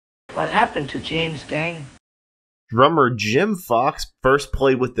What happened to James Gang? Drummer Jim Fox first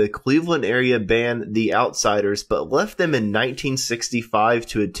played with the Cleveland area band The Outsiders, but left them in 1965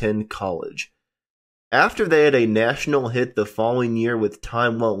 to attend college. After they had a national hit the following year with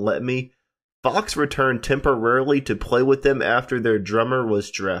Time Won't Let Me, Fox returned temporarily to play with them after their drummer was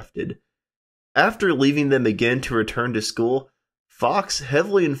drafted. After leaving them again to return to school, Fox,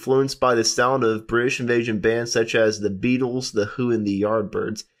 heavily influenced by the sound of British invasion bands such as the Beatles, The Who, and the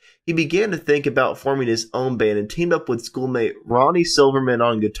Yardbirds, he began to think about forming his own band and teamed up with schoolmate Ronnie Silverman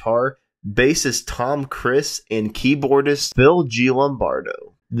on guitar, bassist Tom Criss, and keyboardist Bill G.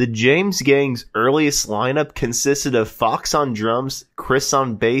 Lombardo. The James Gang's earliest lineup consisted of Fox on drums, Criss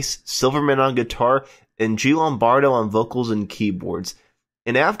on bass, Silverman on guitar, and G. Lombardo on vocals and keyboards.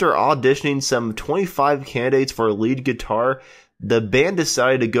 And after auditioning some 25 candidates for lead guitar, the band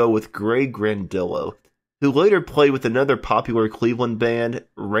decided to go with Greg Grandillo, who later played with another popular Cleveland band,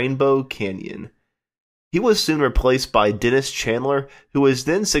 Rainbow Canyon. He was soon replaced by Dennis Chandler, who was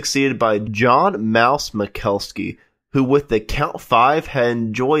then succeeded by John Mouse Mikulski, who with the Count 5 had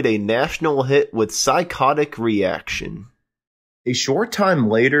enjoyed a national hit with Psychotic Reaction. A short time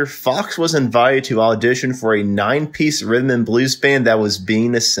later, Fox was invited to audition for a 9-piece rhythm and blues band that was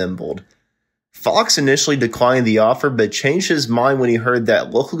being assembled. Fox initially declined the offer, but changed his mind when he heard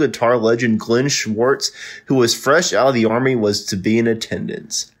that local guitar legend Glenn Schwartz, who was fresh out of the Army, was to be in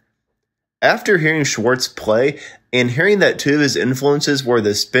attendance. After hearing Schwartz play, and hearing that two of his influences were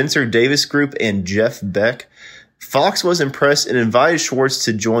the Spencer Davis Group and Jeff Beck, Fox was impressed and invited Schwartz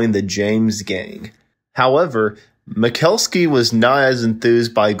to join the James Gang. However, Mikulski was not as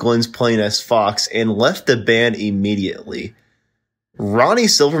enthused by Glenn's playing as Fox and left the band immediately. Ronnie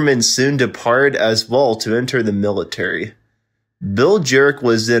Silverman soon departed as well to enter the military. Bill Jarrett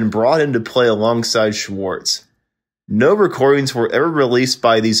was then brought in to play alongside Schwartz. No recordings were ever released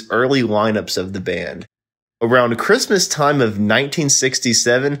by these early lineups of the band. Around Christmas time of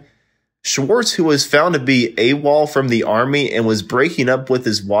 1967, Schwartz, who was found to be AWOL from the Army and was breaking up with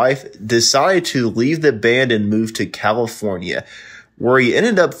his wife, decided to leave the band and move to California, where he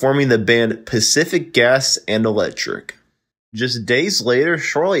ended up forming the band Pacific Gas and Electric. Just days later,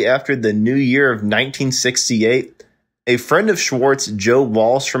 shortly after the new year of 1968, a friend of Schwartz, Joe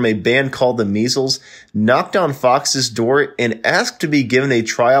Walsh from a band called the Measles, knocked on Fox's door and asked to be given a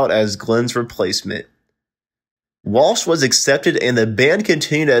tryout as Glenn's replacement. Walsh was accepted and the band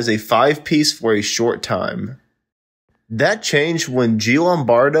continued as a 5-piece for a short time. That changed when G.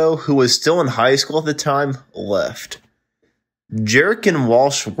 Lombardo, who was still in high school at the time, left. Jarrett and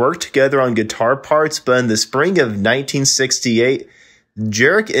Walsh worked together on guitar parts, but in the spring of 1968,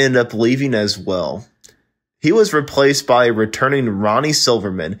 Jarrett ended up leaving as well. He was replaced by returning Ronnie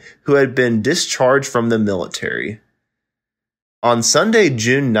Silverman, who had been discharged from the military. On Sunday,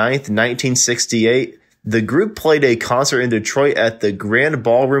 June 9, 1968, the group played a concert in Detroit at the Grand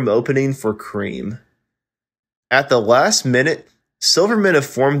Ballroom opening for Cream. At the last minute, Silverman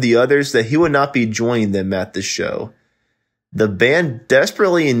informed the others that he would not be joining them at the show. The band,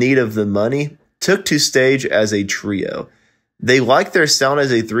 desperately in need of the money, took to stage as a trio. They liked their sound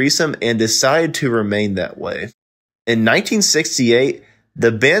as a threesome and decided to remain that way. In 1968,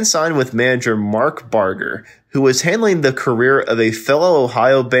 the band signed with manager Mark Barger, who was handling the career of a fellow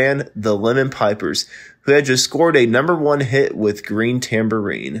Ohio band, the Lemon Pipers, who had just scored a #1 hit with Green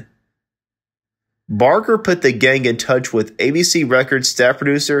Tambourine. Barger put the gang in touch with ABC Records staff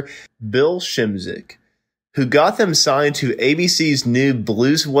producer Bill Szymczyk, who got them signed to ABC's new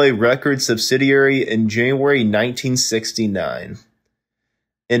Bluesway Records subsidiary in January 1969.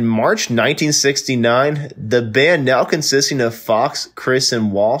 In March 1969, the band, now consisting of Fox, Criss,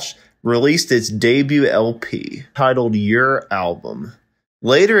 and Walsh, released its debut LP, titled Your Album.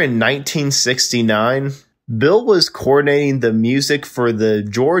 Later in 1969, Bill was coordinating the music for the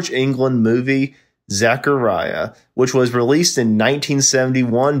George England movie Zachariah, which was released in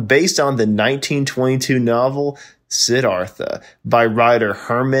 1971 based on the 1922 novel Siddhartha by writer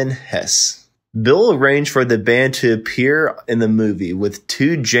Hermann Hesse. Bill arranged for the band to appear in the movie with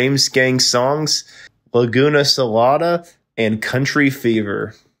 2 James Gang songs, Laguna Salada and Country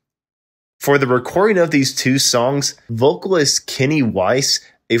Fever. For the recording of these 2 songs, vocalist Kenny Weiss,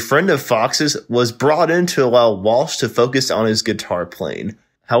 a friend of Fox's, was brought in to allow Walsh to focus on his guitar playing.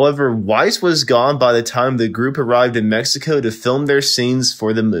 However, Weiss was gone by the time the group arrived in Mexico to film their scenes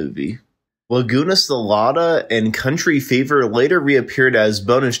for the movie. Laguna Salada and Country Fever later reappeared as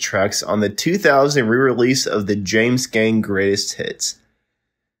bonus tracks on the 2000 re-release of the James Gang Greatest Hits.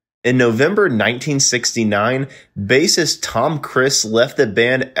 In November 1969, bassist Tom Criss left the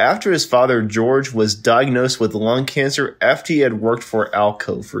band after his father George was diagnosed with lung cancer after he had worked for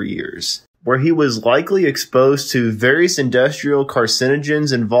Alco for years, where he was likely exposed to various industrial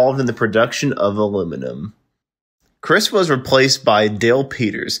carcinogens involved in the production of aluminum. Criss was replaced by Dale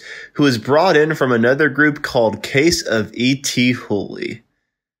Peters, who was brought in from another group called Case of E.T. Hooley.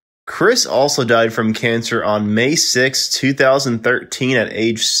 Criss also died from cancer on May 6, 2013 at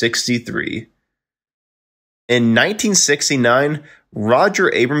age 63. In 1969, Roger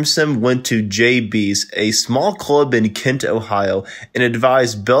Abramson went to JB's, a small club in Kent, Ohio, and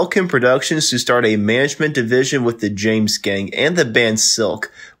advised Belkin Productions to start a management division with the James Gang and the band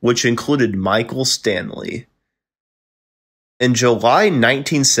Silk, which included Michael Stanley. In July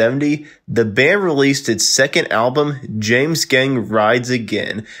 1970, the band released its second album, James Gang Rides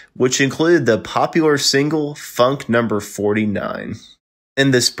Again, which included the popular single Funk No. 49.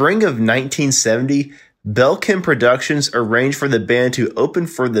 In the spring of 1970, Belkin Productions arranged for the band to open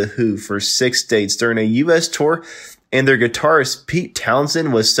for The Who for 6 dates during a U.S. tour, and their guitarist Pete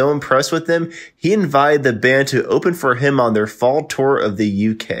Townshend was so impressed with them, he invited the band to open for him on their fall tour of the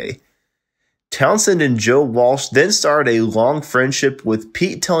UK. Townshend and Joe Walsh then started a long friendship, with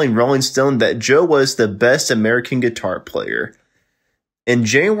Pete telling Rolling Stone that Joe was the best American guitar player. In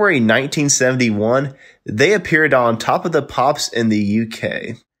January 1971, they appeared on Top of the Pops in the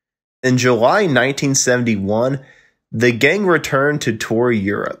UK. In July 1971, the gang returned to tour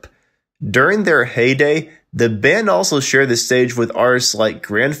Europe. During their heyday, the band also shared the stage with artists like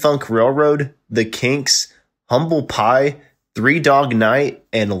Grand Funk Railroad, The Kinks, Humble Pie, Three Dog Night,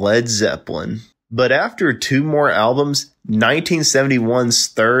 and Led Zeppelin. But after 2 more albums, 1971's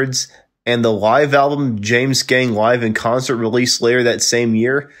Thirds and the live album James Gang Live in Concert released later that same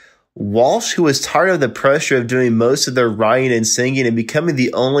year, Walsh, who was tired of the pressure of doing most of their writing and singing and becoming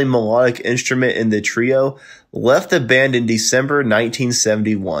the only melodic instrument in the trio, left the band in December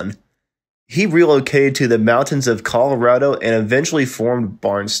 1971. He relocated to the mountains of Colorado and eventually formed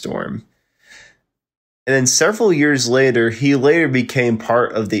Barnstorm. And then several years later, he later became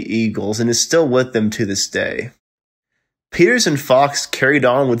part of the Eagles and is still with them to this day. Peters and Fox carried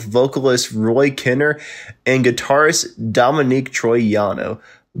on with vocalist Roy Kinner and guitarist Dominique Troiano,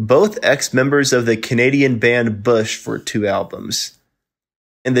 both ex-members of the Canadian band Bush, for 2 albums.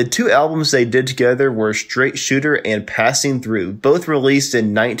 And the 2 albums they did together were Straight Shooter and Passing Through, both released in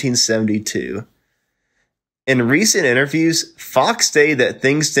 1972. In recent interviews, Fox stated that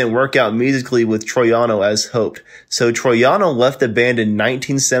things didn't work out musically with Troiano as hoped, so Troiano left the band in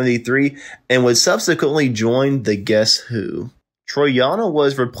 1973 and would subsequently join the Guess Who. Troiano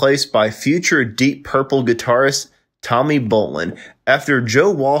was replaced by future Deep Purple guitarist Tommy Bolin after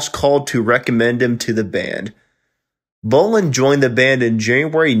Joe Walsh called to recommend him to the band. Bolin joined the band in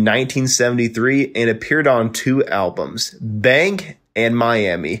January 1973 and appeared on 2 albums, Bang and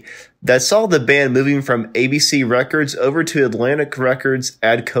Miami, that saw the band moving from ABC Records over to Atlantic Records'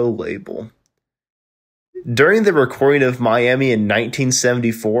 Adco label. During the recording of Miami in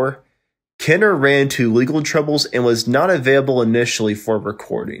 1974, Kinner ran into legal troubles and was not available initially for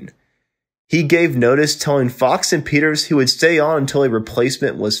recording. He gave notice, telling Fox and Peters he would stay on until a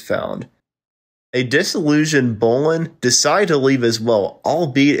replacement was found. A disillusioned Bolin decided to leave as well,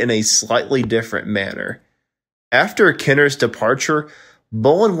 albeit in a slightly different manner. After Kinner's departure,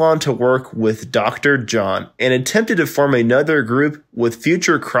 Bolin wanted to work with Dr. John and attempted to form another group with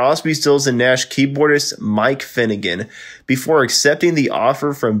future Crosby, Stills and Nash keyboardist Mike Finnegan before accepting the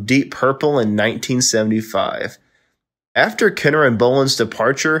offer from Deep Purple in 1975. After Kinner and Bolin's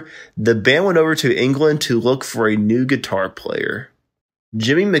departure, the band went over to England to look for a new guitar player.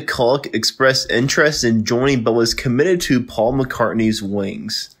 Jimmy McCulloch expressed interest in joining but was committed to Paul McCartney's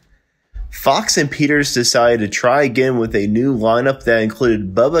Wings. Fox and Peters decided to try again with a new lineup that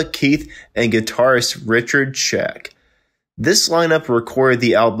included Bubba Keith and guitarist Richard Shack. This lineup recorded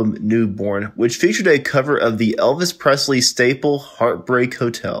the album Newborn, which featured a cover of the Elvis Presley staple Heartbreak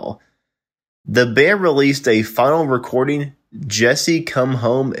Hotel. The band released a final recording, Jesse Come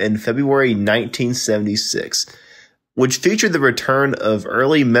Home, in February 1976, which featured the return of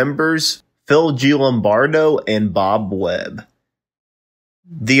early members Phil Giambardo and Bob Webb.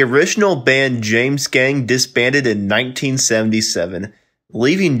 The original band James Gang disbanded in 1977,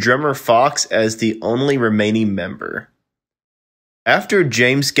 leaving drummer Fox as the only remaining member. After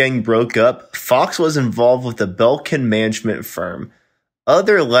James Gang broke up, Fox was involved with the Belkin management firm.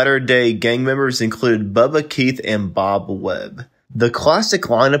 Other latter-day gang members included Bubba Keith and Bob Webb. The classic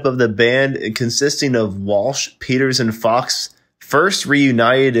lineup of the band, consisting of Walsh, Peters, and Fox, first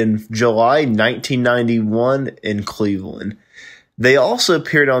reunited in July 1991 in Cleveland. They also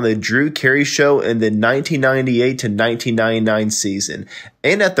appeared on the Drew Carey Show in the 1998 to 1999 season,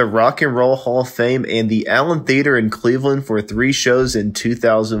 and at the Rock and Roll Hall of Fame and the Allen Theater in Cleveland for 3 shows in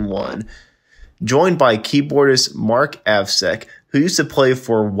 2001. Joined by keyboardist Mark Avsek, who used to play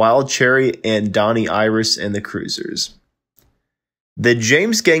for Wild Cherry and Donnie Iris and the Cruisers. The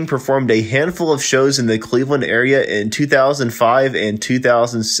James Gang performed a handful of shows in the Cleveland area in 2005 and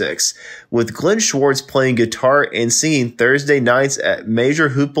 2006, with Glenn Schwartz playing guitar and singing Thursday nights at Major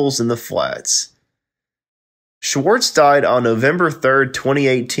Hooples in the Flats. Schwartz died on November 3,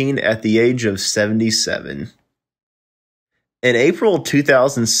 2018 at the age of 77. In April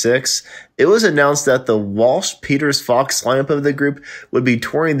 2006, it was announced that the Walsh-Peters-Fox lineup of the group would be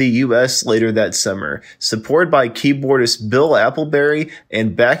touring the U.S. later that summer, supported by keyboardist Bill Appleberry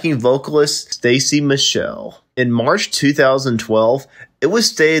and backing vocalist Stacey Michelle. In March 2012, it was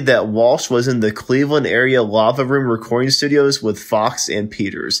stated that Walsh was in the Cleveland area Lava Room recording studios with Fox and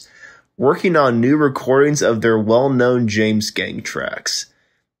Peters, working on new recordings of their well-known James Gang tracks.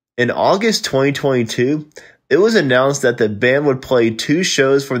 In August 2022, it was announced that the band would play 2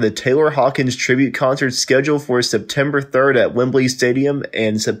 shows for the Taylor Hawkins tribute concert scheduled for September 3rd at Wembley Stadium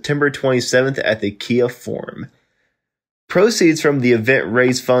and September 27th at the Kia Forum. Proceeds from the event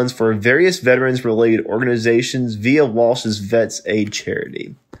raised funds for various veterans-related organizations via Walsh's Vets Aid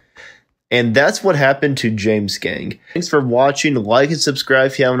charity. And that's what happened to James Gang. Thanks for watching. Like and subscribe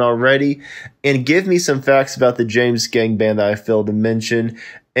if you haven't already. And give me some facts about the James Gang band that I failed to mention.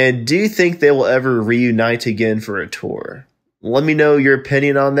 And do you think they will ever reunite again for a tour? Let me know your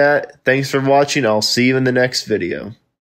opinion on that. Thanks for watching. I'll see you in the next video.